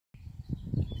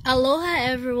Aloha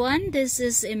everyone, this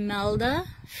is Imelda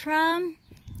from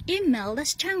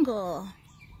Imelda's Jungle.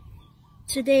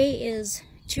 Today is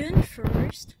June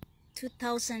 1st,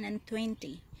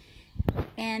 2020,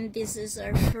 and this is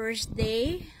our first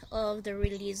day of the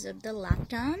release of the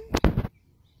lockdown.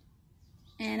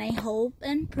 And I hope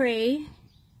and pray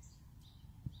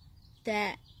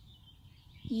that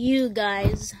you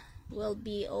guys will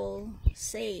be all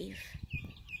safe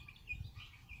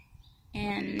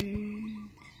and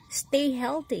stay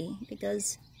healthy,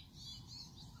 because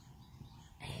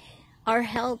our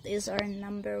health is our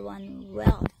number one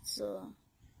wealth. So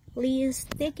please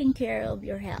taking care of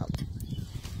your health.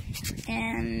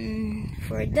 And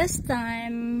for this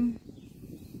time,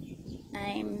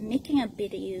 I'm making a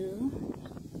video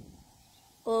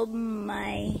of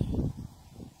my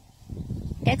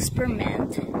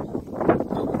experiment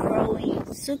of growing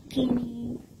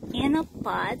zucchini in a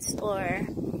pots or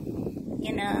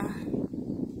in a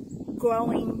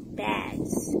growing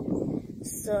bags.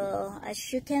 So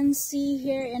as you can see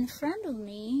here in front of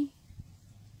me,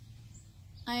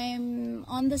 I'm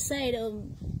on the side of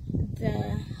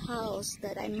the house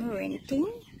that I'm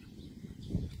renting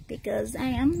because I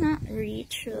am not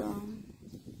rich,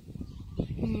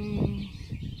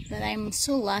 but I'm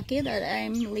so lucky that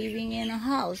I'm living in a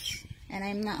house and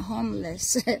I'm not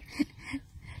homeless.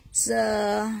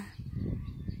 So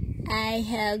I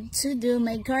have to do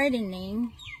my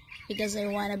gardening because I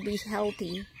want to be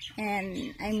healthy,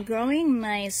 and I'm growing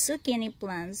my zucchini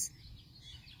plants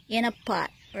in a pot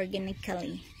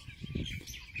organically.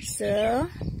 So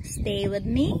stay with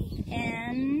me,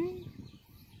 and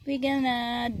we're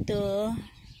gonna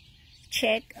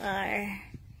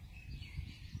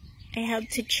I have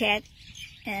to check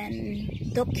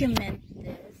and document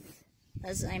this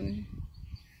as I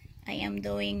am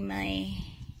doing my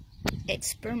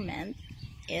experiment,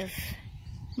 if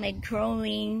my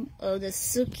growing of the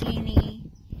zucchini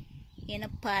in a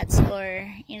pots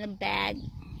or in a bag.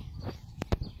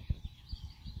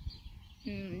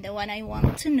 The one I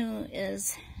want to know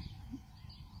is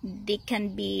they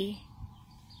can be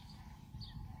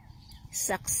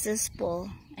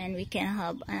successful and we can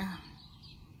have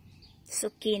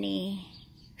zucchini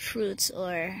fruits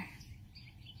or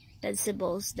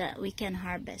vegetables that we can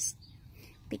harvest.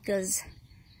 Because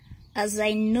as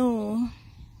I know,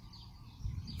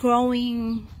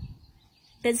 growing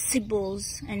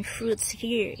vegetables and fruits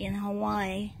here in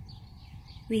Hawaii,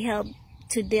 we have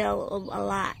to deal with a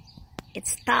lot.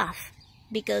 It's tough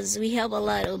because we have a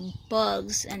lot of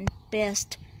bugs and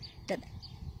pests that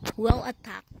will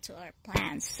attack to our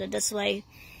plants. So that's why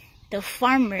the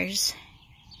farmers,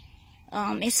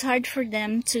 it's hard for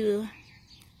them to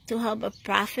have a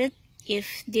profit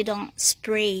if they don't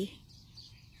spray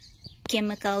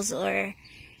chemicals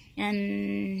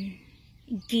and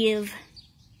give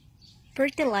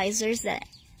fertilizers that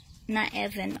not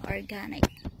even organic.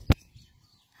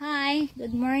 Hi,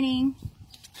 good morning.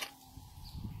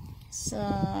 So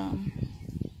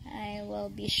I will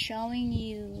be showing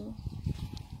you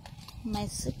my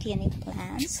zucchini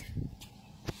plants.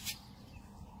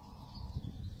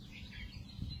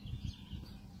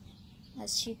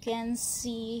 As you can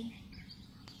see,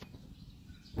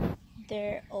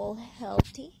 they're all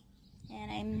healthy,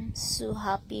 and I'm so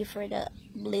happy for the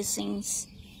blessings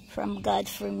from God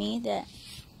for me that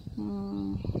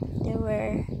they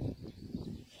were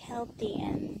healthy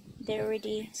and they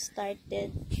already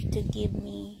started to give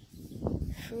me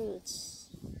fruits.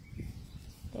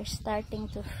 They're starting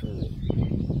to fruit.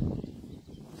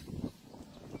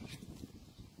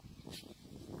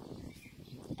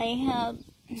 I have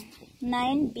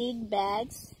 9 big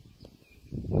bags,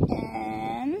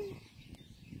 and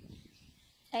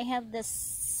I have the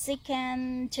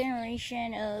second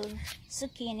generation of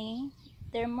zucchini.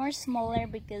 They're more smaller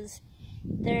because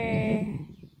they're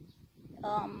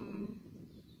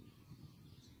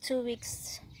 2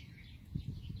 weeks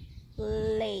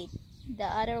late. The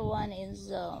other one is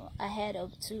ahead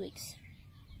of 2 weeks,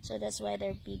 so that's why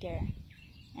they're bigger.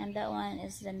 And that one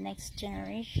is the next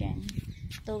generation,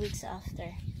 2 weeks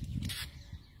after.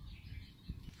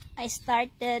 I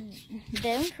started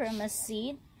them from a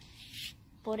seed,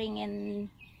 growing in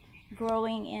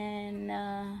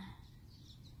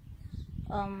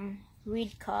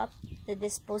reed cup, the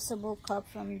disposable cup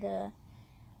from the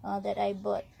that I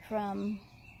bought from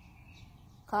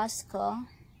Costco,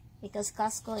 because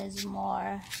Costco is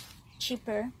more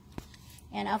cheaper,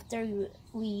 and after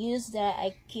we use that,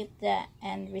 I keep that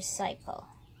and recycle.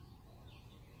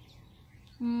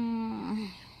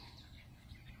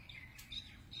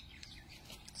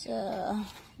 So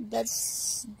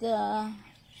that's the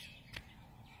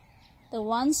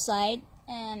one side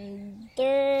and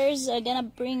there's gonna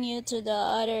bring you to the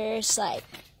other side.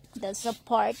 That's a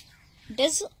part.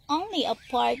 This is only a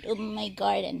part of my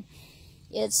garden.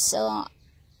 It's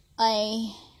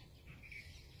I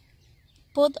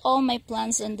put all my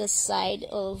plants on the side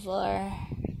of our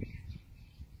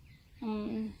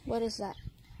what is that?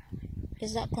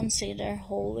 Is that considered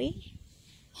hallway?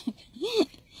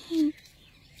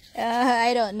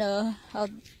 I don't know how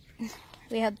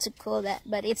we have to call that,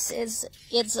 but it's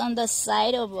on the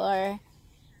side of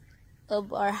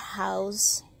our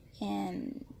house,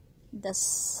 and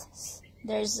there's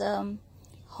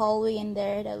hallway in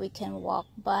there that we can walk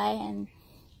by, and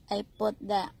I put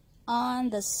that on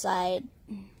the side.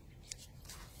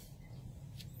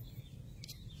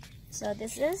 So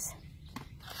this is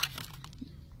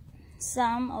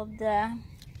some of the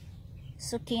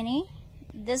zucchini.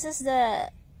 This is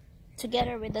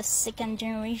together with the second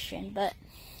generation, but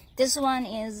this one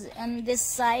is on this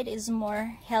side is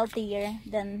more healthier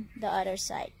than the other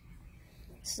side.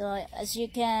 So as you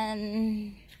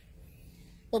can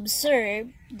observe,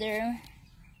 they're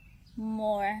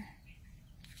more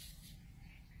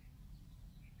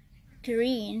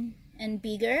green and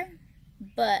bigger,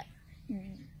 but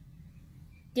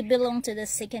they belong to the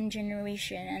second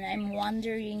generation, and I'm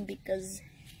wondering because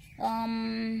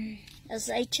as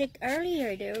I checked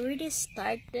earlier, they already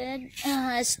starting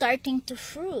to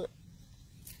fruit.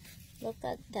 Look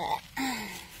at that.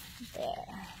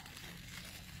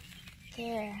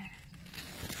 There.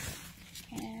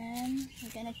 And we're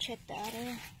gonna check the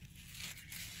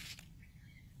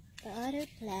other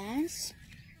plants.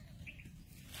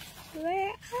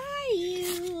 Where are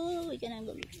you? We're gonna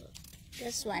go look.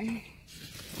 This one.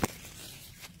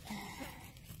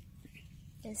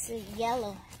 It's a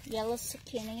yellow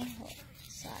zucchini. Oh,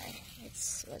 sorry, it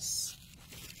was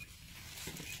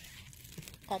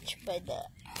touched by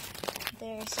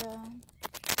there's a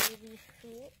baby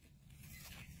fruit.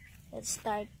 It's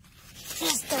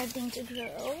starting to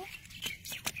grow,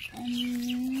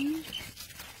 and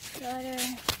that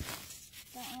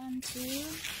one too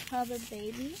have a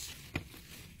baby.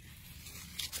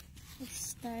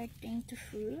 It's starting to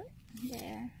fruit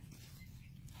there.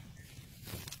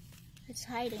 It's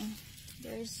hiding.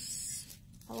 There's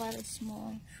a lot of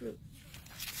small fruit.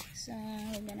 So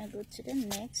we're gonna go to the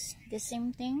next. The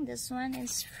same thing. This one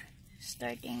is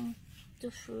starting to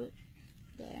fruit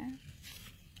there.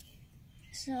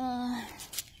 So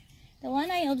the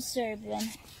one I observed,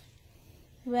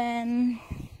 when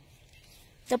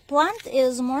the plant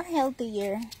is more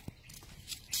healthier,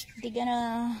 they're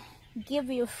gonna give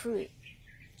you fruit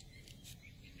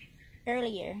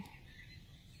earlier,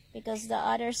 because the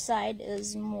other side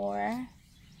is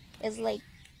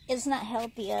it's not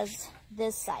healthy as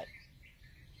this side.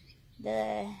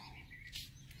 The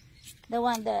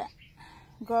one that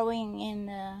growing in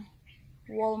the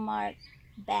Walmart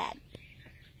bag.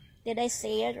 Did I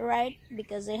say it right?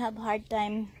 Because I have a hard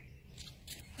time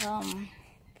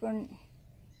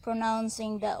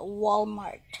pronouncing the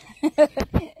Walmart.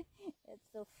 It's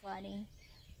so funny,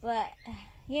 but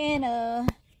you know,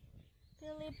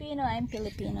 Filipino. I'm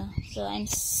Filipino, so I'm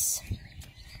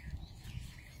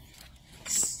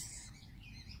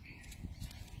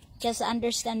just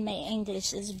understand my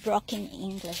English is broken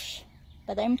English,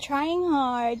 but I'm trying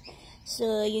hard.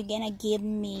 So you're gonna give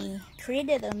me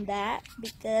credit on that,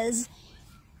 because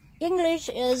English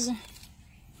is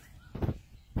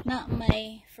not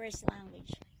my first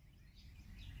language.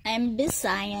 I'm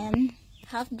Bisayan,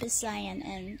 half Bisayan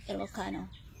and Ilocano,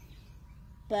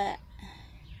 but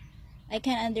I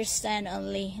can understand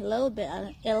only a little bit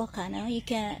of Ilocano.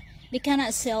 They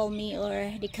cannot sell me,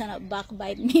 or they cannot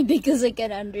backbite me because I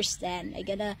can understand. I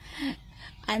gotta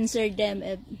answer them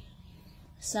if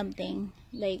something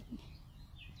like,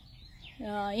 you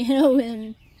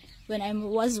know, when I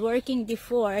was working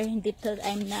before, they thought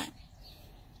I'm not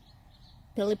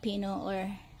Filipino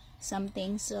or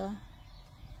something, so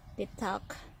they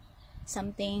talk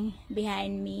something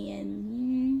behind me,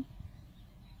 and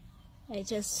I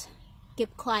just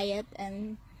keep quiet,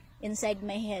 and inside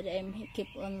my head I keep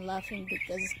on laughing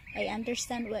because I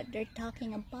understand what they're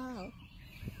talking about.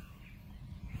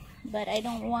 But I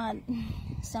don't want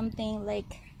something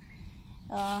like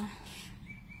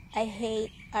I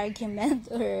hate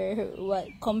argument or what,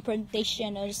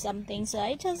 confrontation or something, so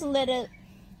I just let it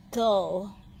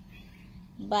go.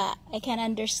 But I can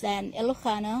understand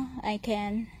Ilocano. I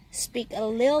can speak a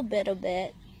little bit of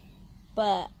it,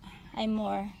 but I'm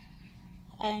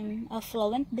a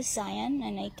fluent Bisayan,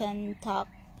 and I can talk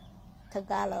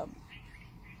Tagalog.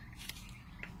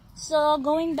 So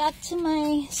going back to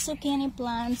my zucchini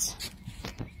plants,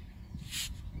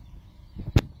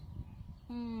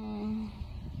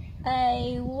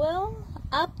 I will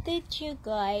update you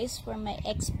guys for my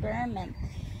experiment,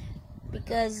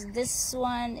 because this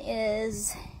one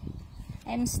is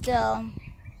I'm still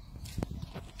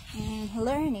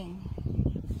learning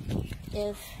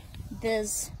if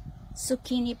this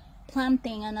zucchini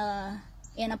planting in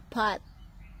a pot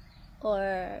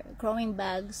or growing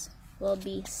bags will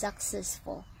be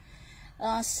successful.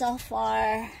 So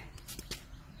far,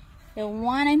 the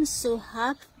one I'm so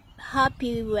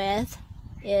happy with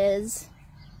is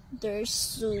they're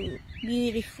so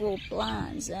beautiful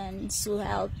plants and so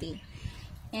healthy,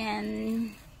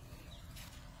 and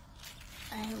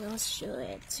I will show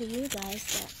it to you guys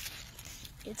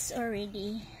that it's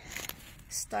already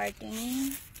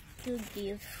starting to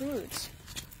give fruits.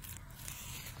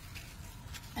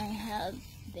 I have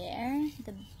there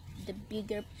the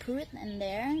bigger fruit, and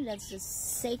there, that's the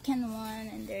second one,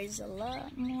 and there's a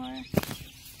lot more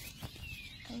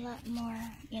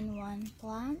in one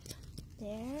plant.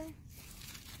 There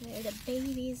are the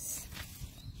babies,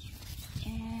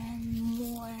 and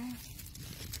more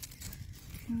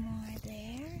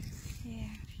there,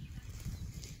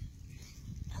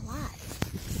 a lot,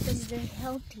 because they're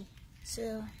healthy.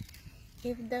 So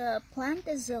if the plant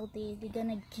is healthy, they're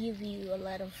gonna give you a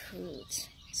lot of fruits.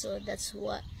 So that's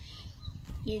what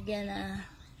you're gonna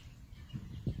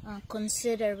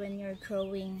consider when you're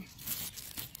growing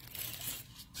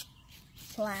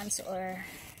plants or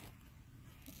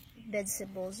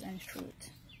vegetables and fruit.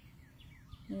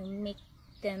 You make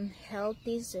them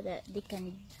healthy so that they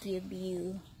can give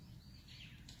you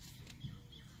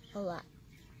a lot.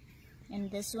 And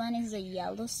this one is a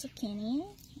yellow zucchini,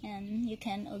 and you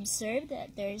can observe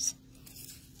that there's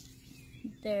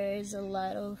a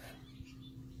lot of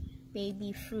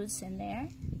baby fruits in there.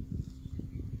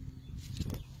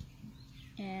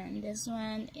 And this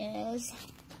one is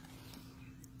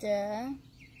the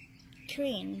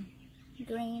green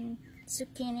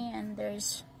zucchini, and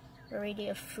there's already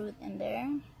a fruit in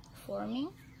there forming.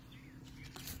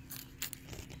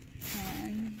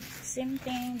 And same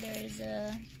thing, there's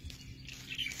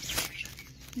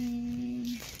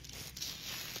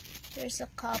a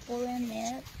couple in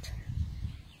it.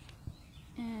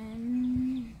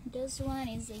 And this one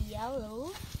is a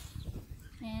yellow,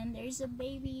 and there's a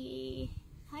baby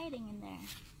hiding in there.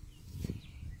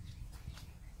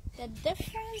 The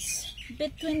difference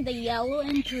between the yellow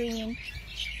and green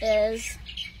is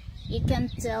you can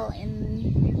tell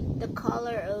in the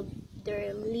color of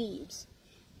their leaves.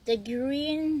 The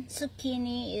green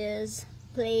zucchini is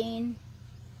plain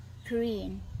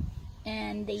green,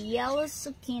 and the yellow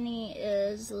zucchini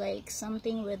is like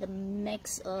something with a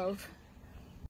mix of